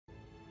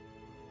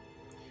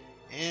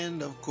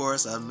And of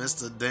course, I missed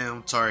the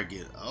damn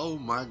target. Oh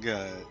my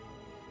god.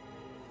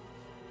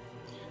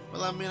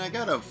 Well, I mean, I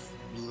got a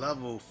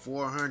level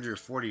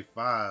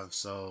 445,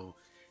 so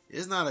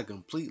it's not a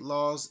complete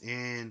loss,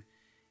 and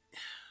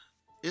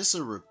it's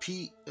a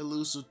repeat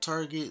elusive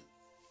target.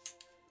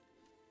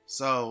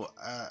 So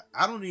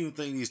I don't even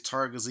think these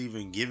targets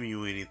even giving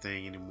you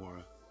anything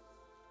anymore.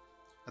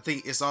 I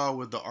think it's all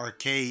with the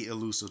arcade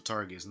elusive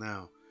targets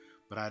now.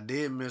 But I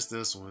did miss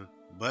this one.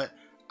 But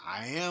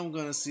I am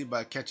gonna see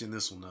about catching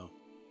this one though.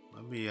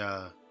 Let me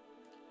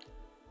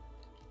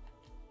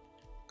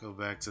go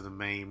back to the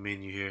main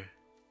menu here.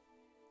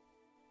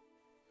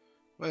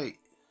 Wait.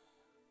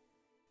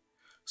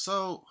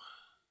 So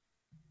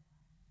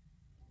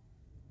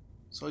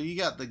you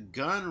got the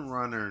gun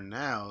runner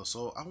now.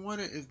 So I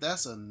wonder if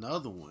that's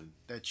another one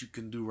that you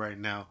can do right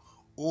now,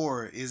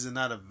 or is it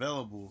not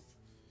available?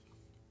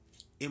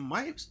 It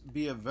might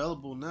be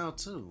available now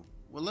too.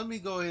 Well, let me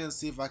go ahead and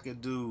see if I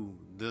could do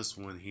this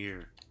one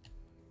here.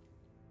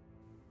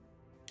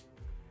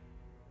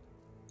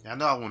 I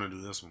know I want to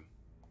do this one.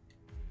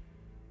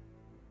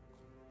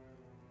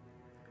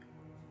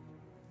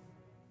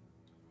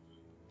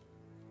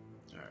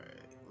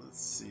 Alright, let's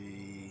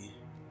see.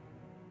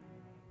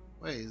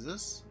 Wait, is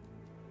this?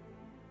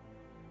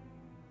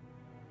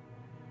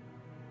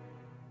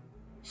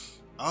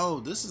 Oh,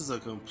 this is a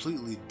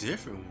completely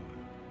different one.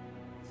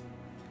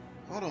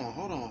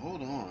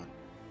 Hold on.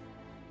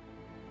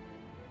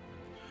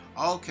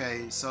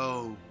 Okay,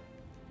 so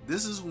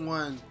this is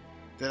one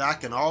that I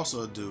can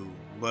also do,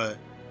 but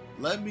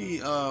let me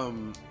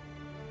do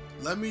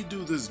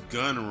this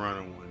gun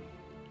runner one.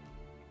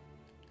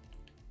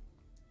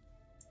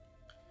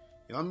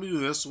 Let me do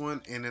this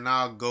one, and then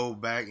I'll go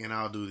back and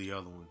I'll do the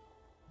other one.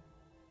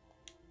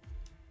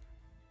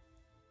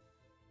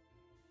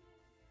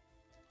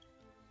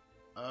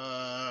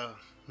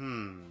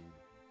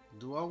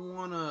 Do I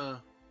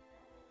wanna?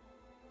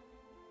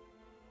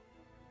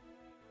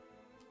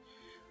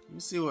 Let me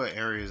see what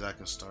areas I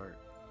can start.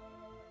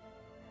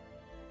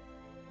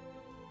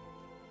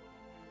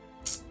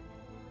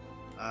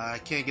 I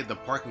can't get the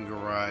parking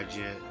garage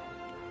yet.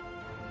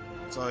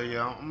 So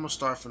yeah, I'm gonna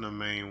start from the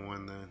main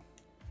one then.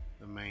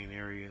 The main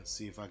area.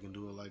 See if I can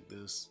do it like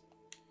this.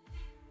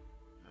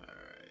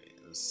 Alright,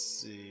 let's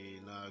see.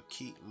 Now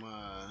keep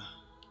my...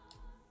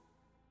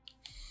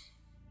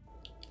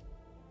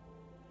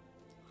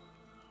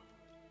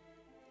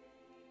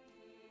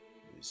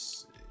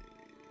 Let's see.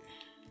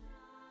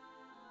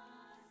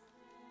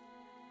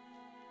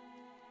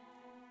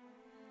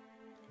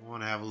 I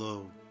want to have a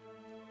little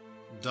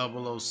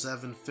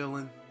 007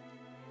 feeling.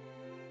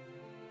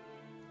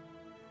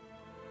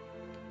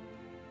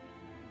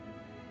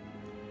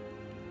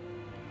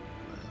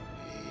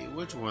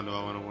 Which one do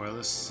I want to wear?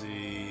 Let's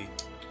see.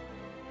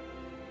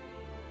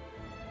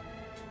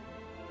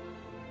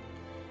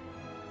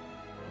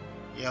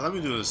 Yeah, let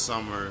me do the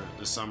summer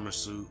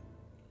suit.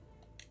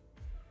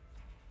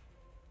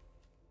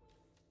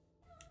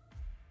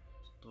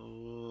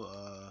 So,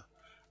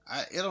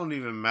 it don't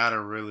even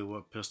matter really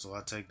what pistol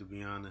I take, to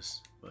be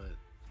honest, but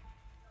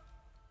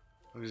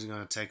I'm just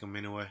gonna take them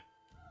anyway.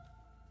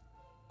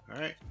 All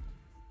right.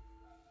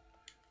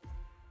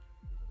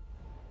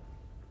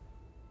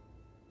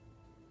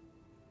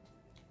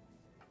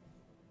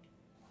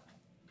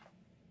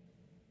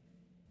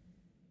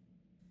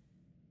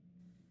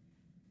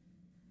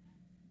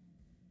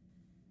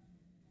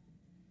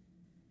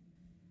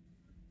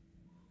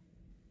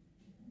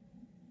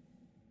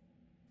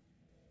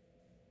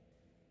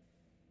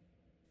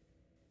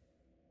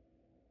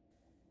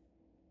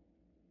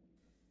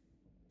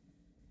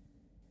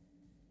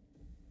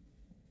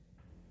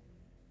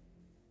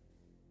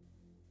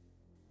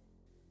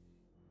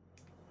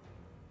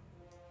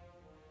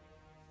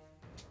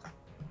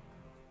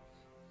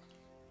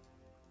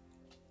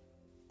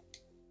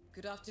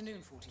 Good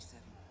afternoon, 47.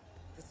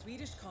 The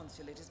Swedish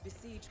consulate is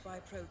besieged by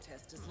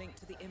protesters linked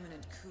to the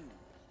imminent coup.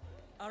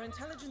 Our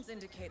intelligence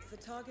indicates the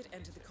target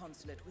entered the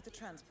consulate with a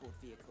transport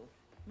vehicle,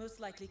 most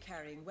likely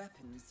carrying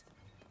weapons.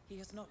 He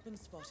has not been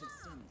spotted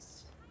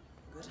since.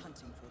 Good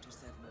hunting,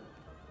 47.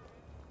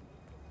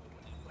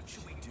 What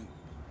should we do?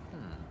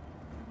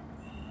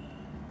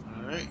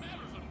 All right.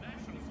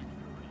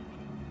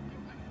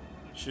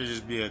 Should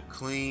just be a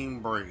clean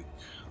break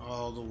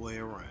all the way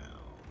around.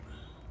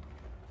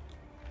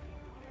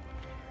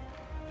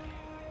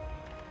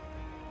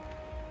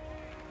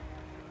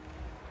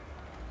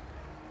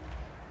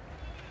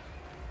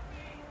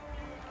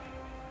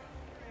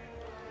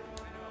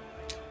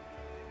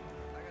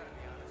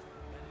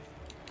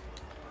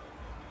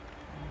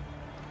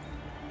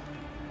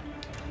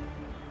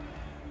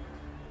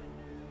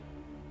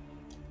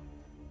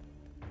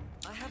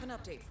 I have an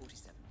update,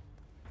 47.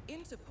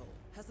 Interpol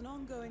has an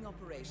ongoing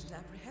operation to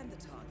apprehend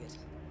the target,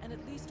 and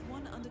at least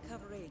one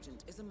undercover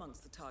agent is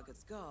amongst the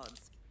target's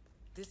guards.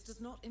 This does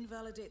not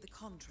invalidate the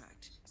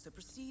contract, so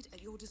proceed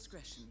at your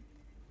discretion.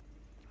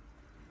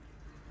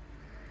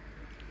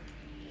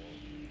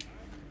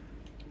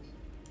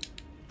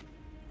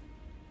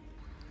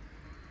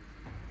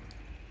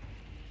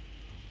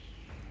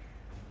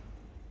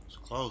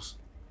 close.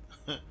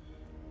 That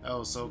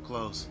was so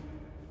close.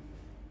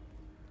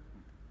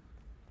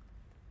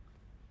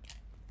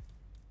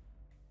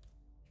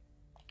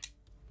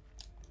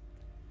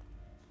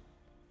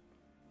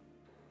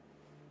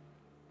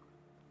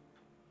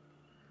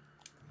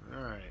 All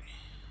right.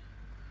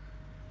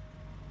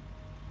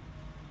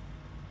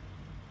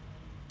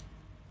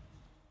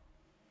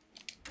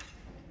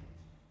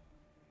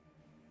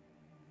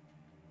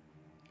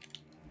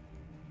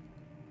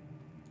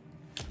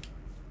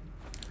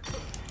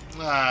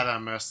 Ah, I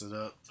messed it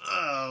up.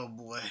 Oh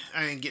boy,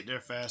 I didn't get there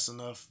fast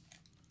enough.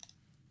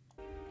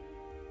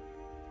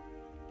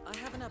 I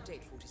have an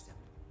update, 47.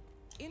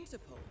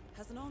 Interpol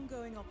has an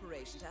ongoing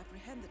operation to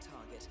apprehend the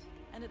target,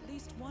 and at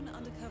least one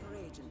undercover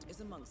agent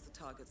is amongst the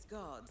target's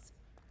guards.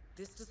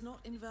 This does not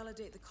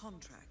invalidate the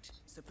contract,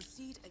 so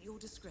proceed at your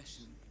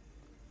discretion.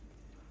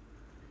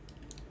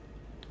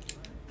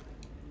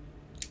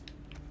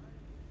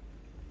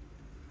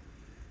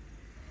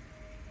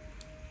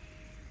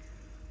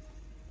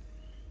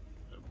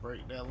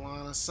 Break that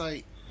line of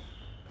sight.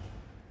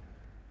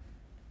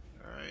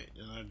 Alright,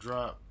 then I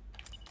drop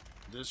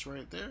this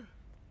right there.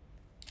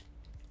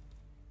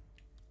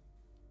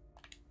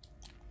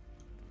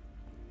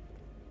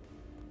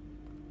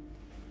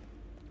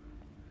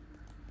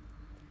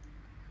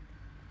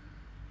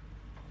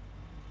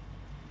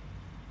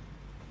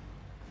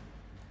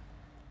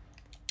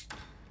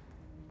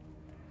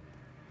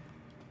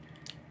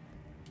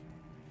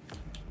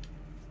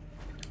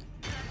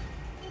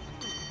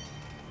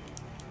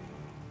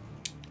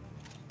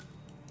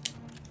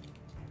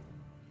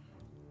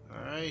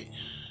 Alright.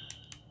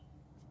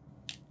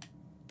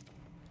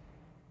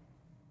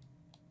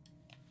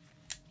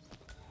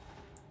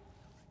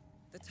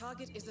 The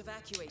target is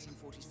evacuating,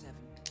 47.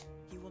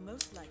 He will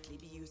most likely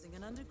be using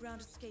an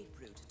underground escape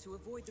route to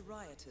avoid the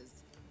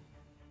rioters.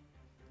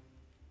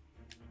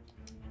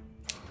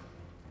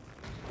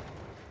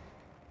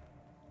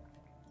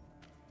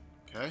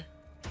 Okay.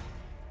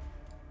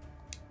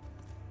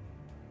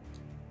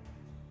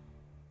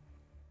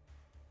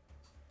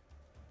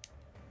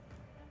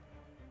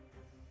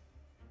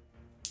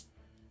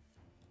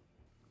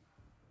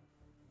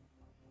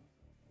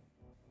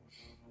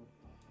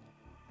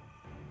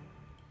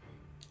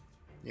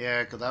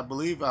 Yeah, because I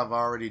believe I've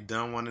already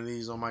done one of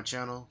these on my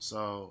channel,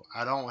 so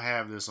I don't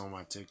have this on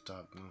my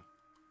TikTok. No.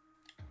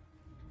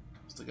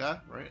 It's the guy,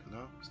 right?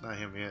 No, it's not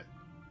him yet.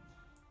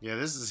 Yeah,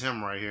 this is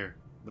him right here,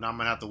 but I'm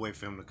going to have to wait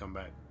for him to come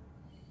back.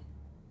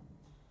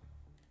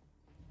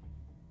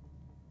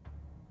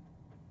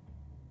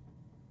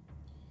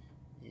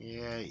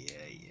 Yeah,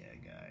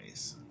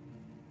 guys.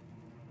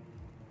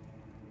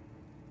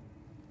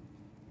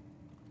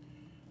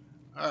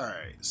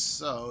 Alright,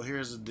 so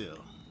here's the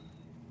deal.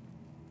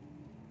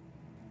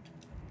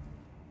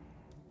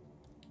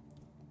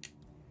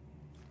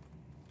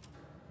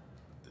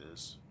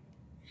 This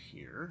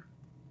here.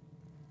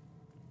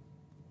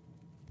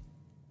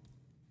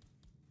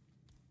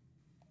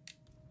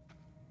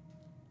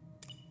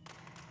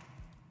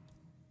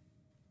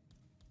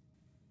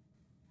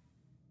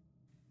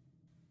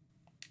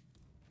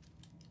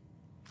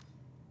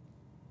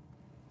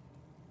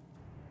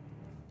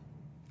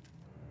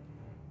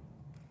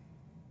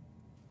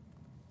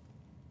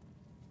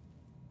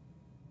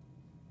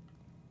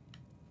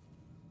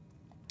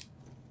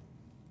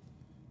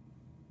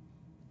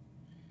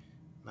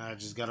 Now I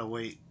just gotta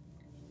wait.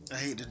 I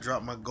hate to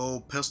drop my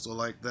gold pistol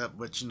like that,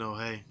 but you know,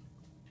 hey.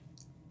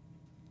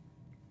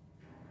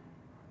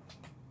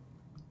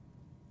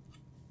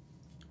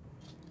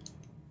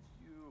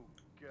 You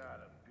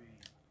gotta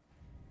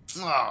be.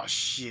 Oh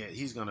shit,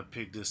 he's gonna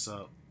pick this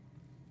up.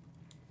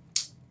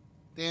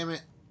 Damn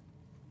it.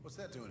 What's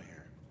that doing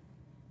here?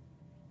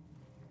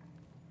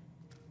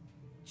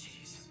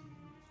 Jeez.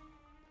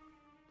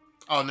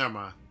 Oh, never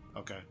mind.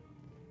 Okay.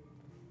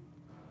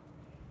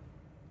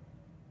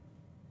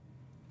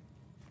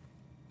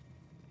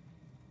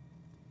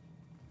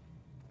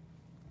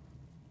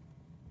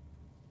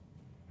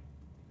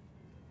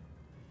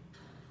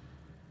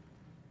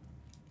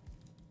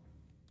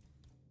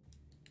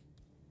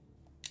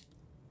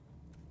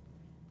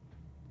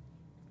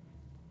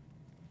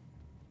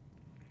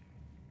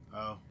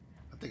 Oh,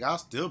 I think I'll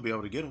still be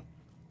able to get him.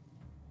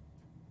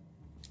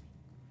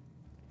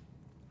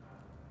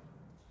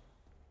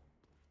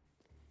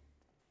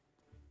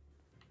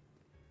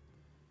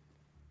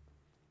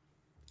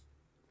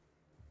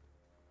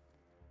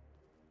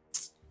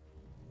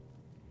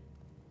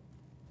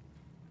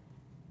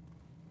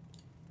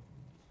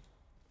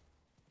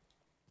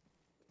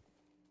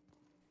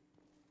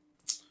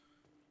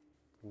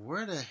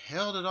 Where the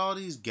hell did all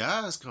these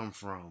guys come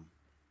from?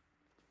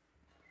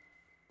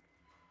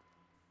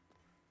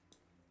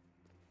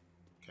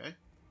 Okay.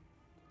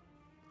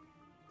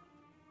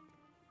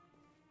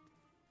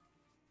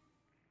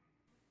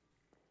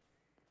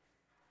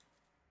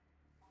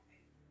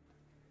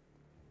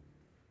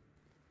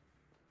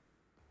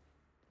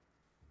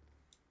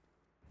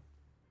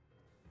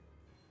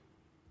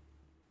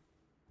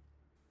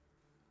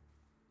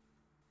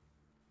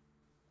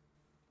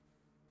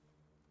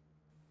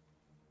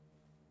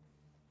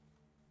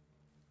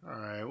 All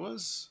right,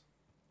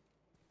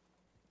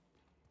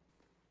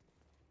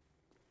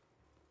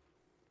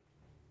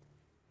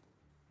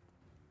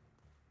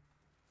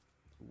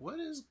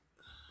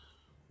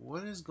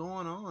 what is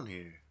going on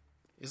here?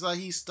 It's like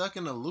he's stuck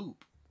in a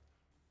loop.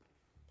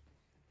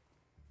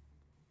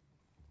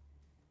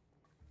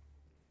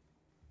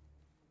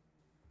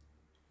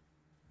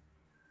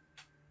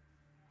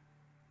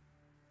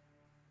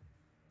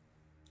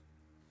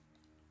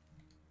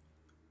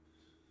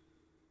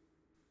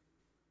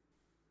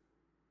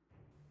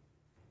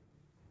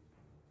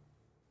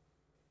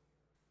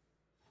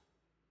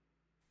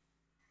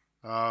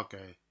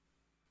 Okay.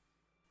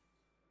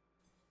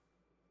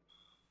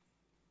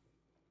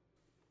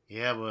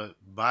 Yeah, but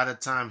by the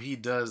time he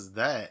does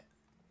that,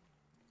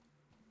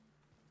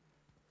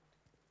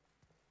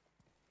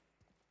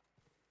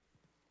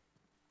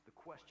 The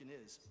question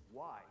is,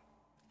 why?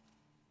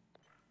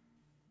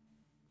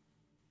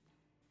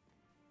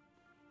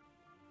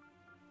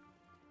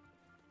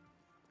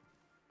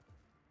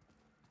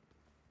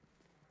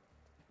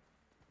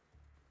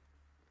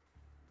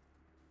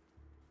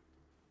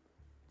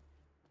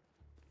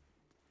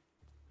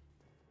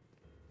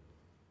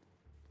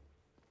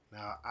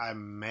 now I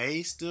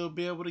may still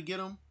be able to get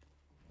him.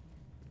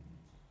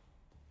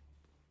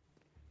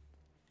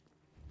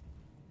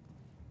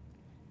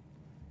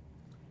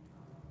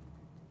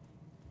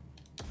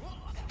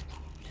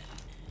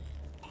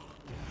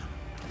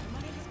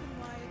 Money has been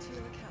wired to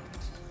your account.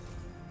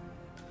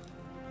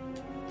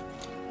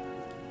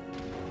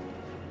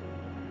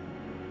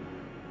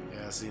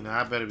 Yeah, see, now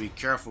I better be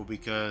careful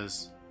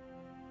because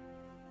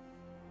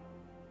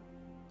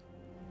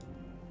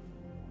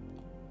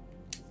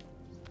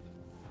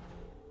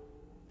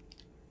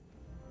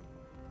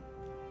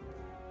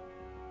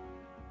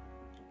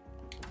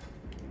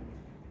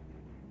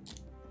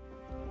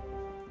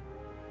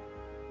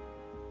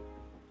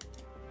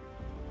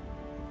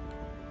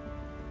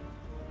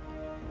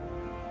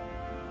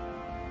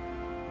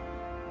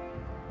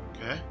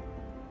okay.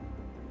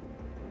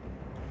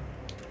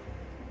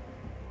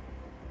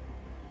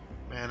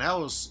 Man, that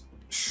was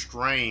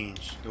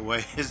strange the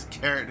way his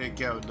character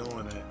kept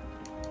doing it.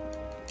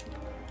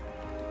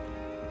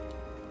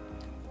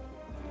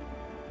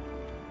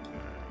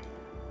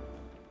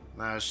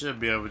 Now I should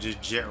be able to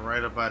just jet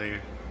right up out of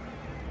here.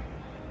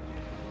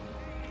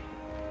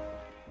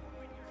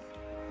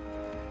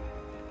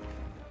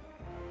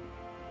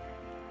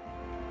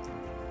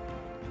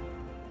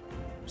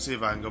 See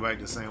if I can go back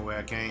the same way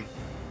I came.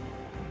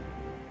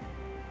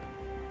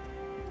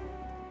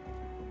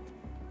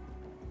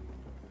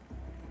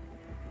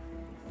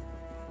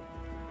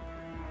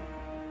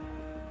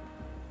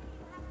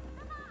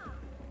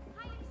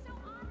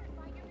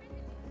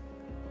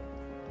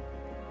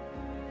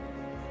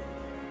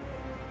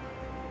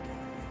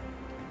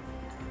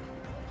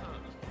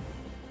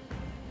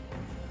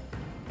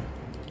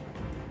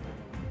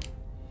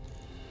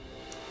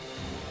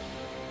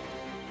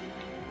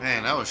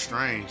 Man, that was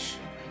strange.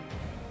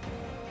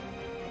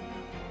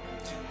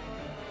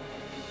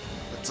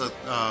 It took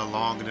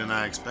longer than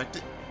I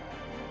expected.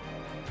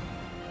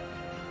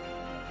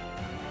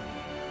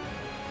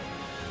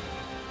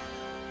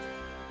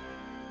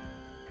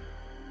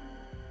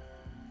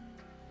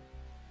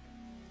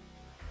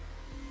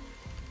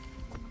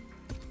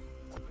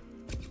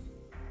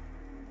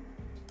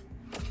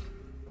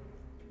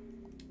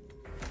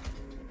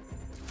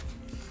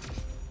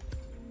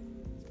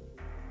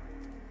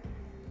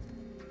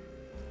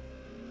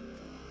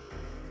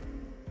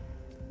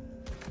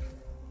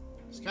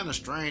 Kind of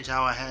strange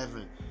how I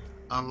haven't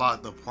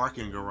unlocked the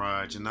parking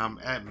garage and I'm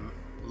at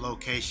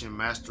location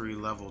mastery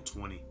level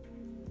 20.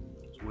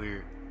 It's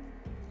weird.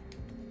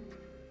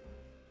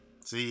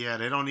 See, yeah,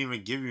 they don't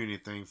even give you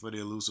anything for the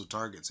elusive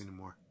targets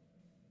anymore.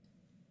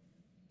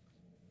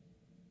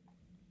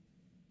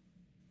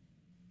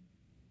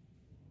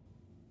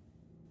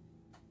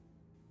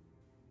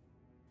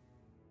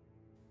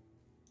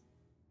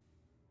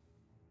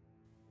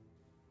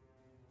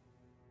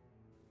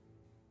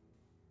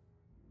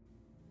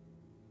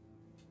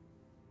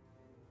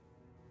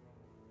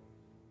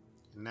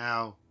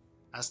 Now,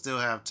 I still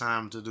have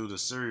time to do the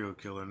serial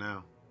killer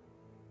now,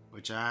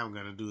 which I am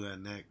going to do that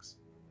next.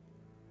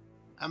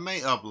 I may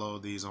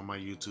upload these on my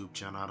YouTube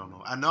channel, I don't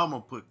know. I know I'm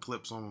going to put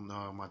clips on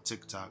my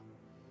TikTok.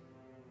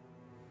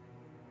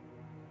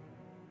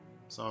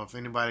 So if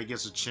anybody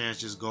gets a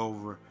chance, just go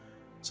over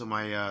to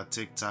my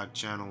TikTok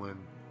channel and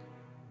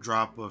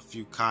drop a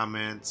few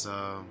comments,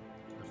 a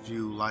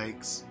few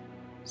likes,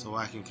 so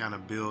I can kind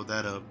of build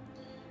that up.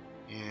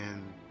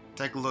 And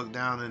take a look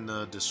down in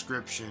the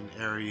description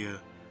area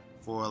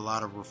for a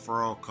lot of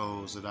referral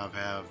codes that I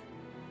have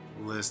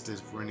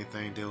listed for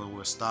anything dealing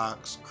with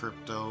stocks,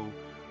 crypto,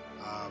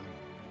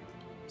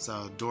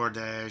 so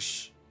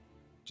DoorDash,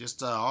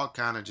 just all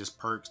kind of just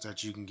perks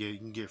that you can get. You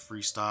can get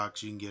free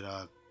stocks, you can get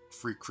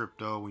free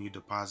crypto when you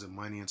deposit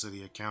money into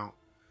the account.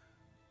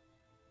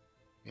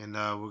 And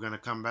we're gonna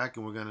come back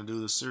and we're gonna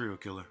do the serial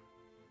killer.